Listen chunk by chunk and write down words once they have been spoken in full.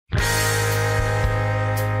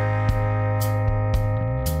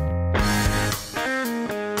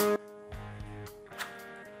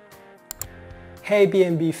Hey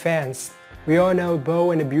B&B fans, we all know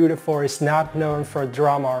Bold and the Beautiful is not known for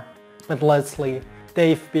drama, but lately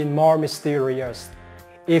they've been more mysterious.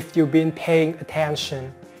 If you've been paying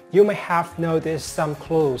attention, you may have noticed some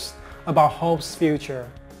clues about Hope's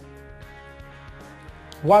future.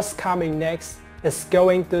 What's coming next is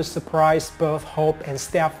going to surprise both Hope and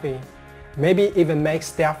Steffy, maybe even make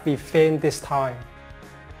Steffy faint this time.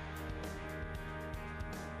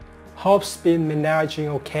 Hope's been managing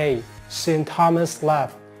okay since Thomas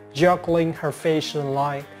left, juggling her fashion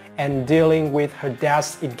line and dealing with her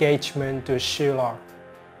dad's engagement to Sheila.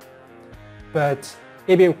 But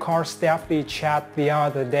if you caught Steffy chat the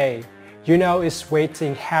other day, you know it's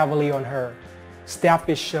weighing heavily on her.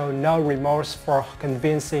 Steffy showed no remorse for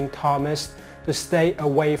convincing Thomas to stay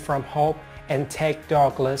away from Hope and take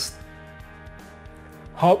Douglas.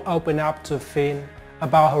 Hope opened up to Finn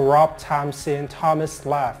about her rough time since Thomas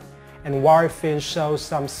left, and while Finn showed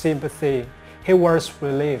some sympathy, he was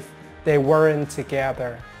relieved they weren't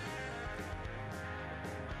together.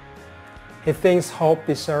 He thinks Hope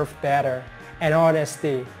deserves better, and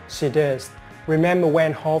honestly, she does. Remember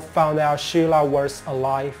when Hope found out Sheila was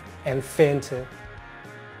alive and fainted?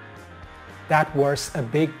 That was a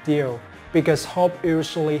big deal because Hope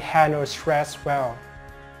usually handles stress well.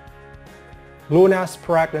 Luna's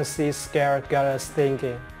pregnancy scare got us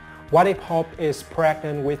thinking, what if Hope is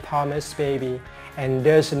pregnant with Thomas' baby and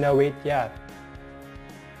doesn't know it yet?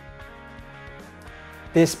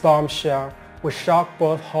 This bombshell will shock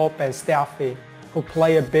both Hope and Steffy, who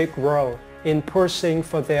play a big role in pushing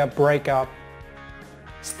for their breakup.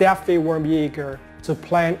 Steffy were eager to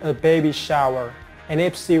plan a baby shower, and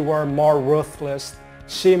if she were more ruthless,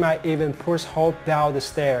 she might even push Hope down the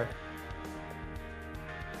stairs.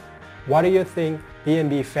 What do you think,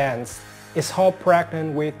 B&B fans? Is Hope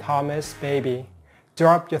pregnant with Thomas' baby?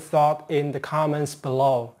 Drop your thought in the comments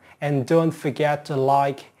below, and don't forget to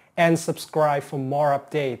like and subscribe for more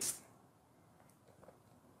updates.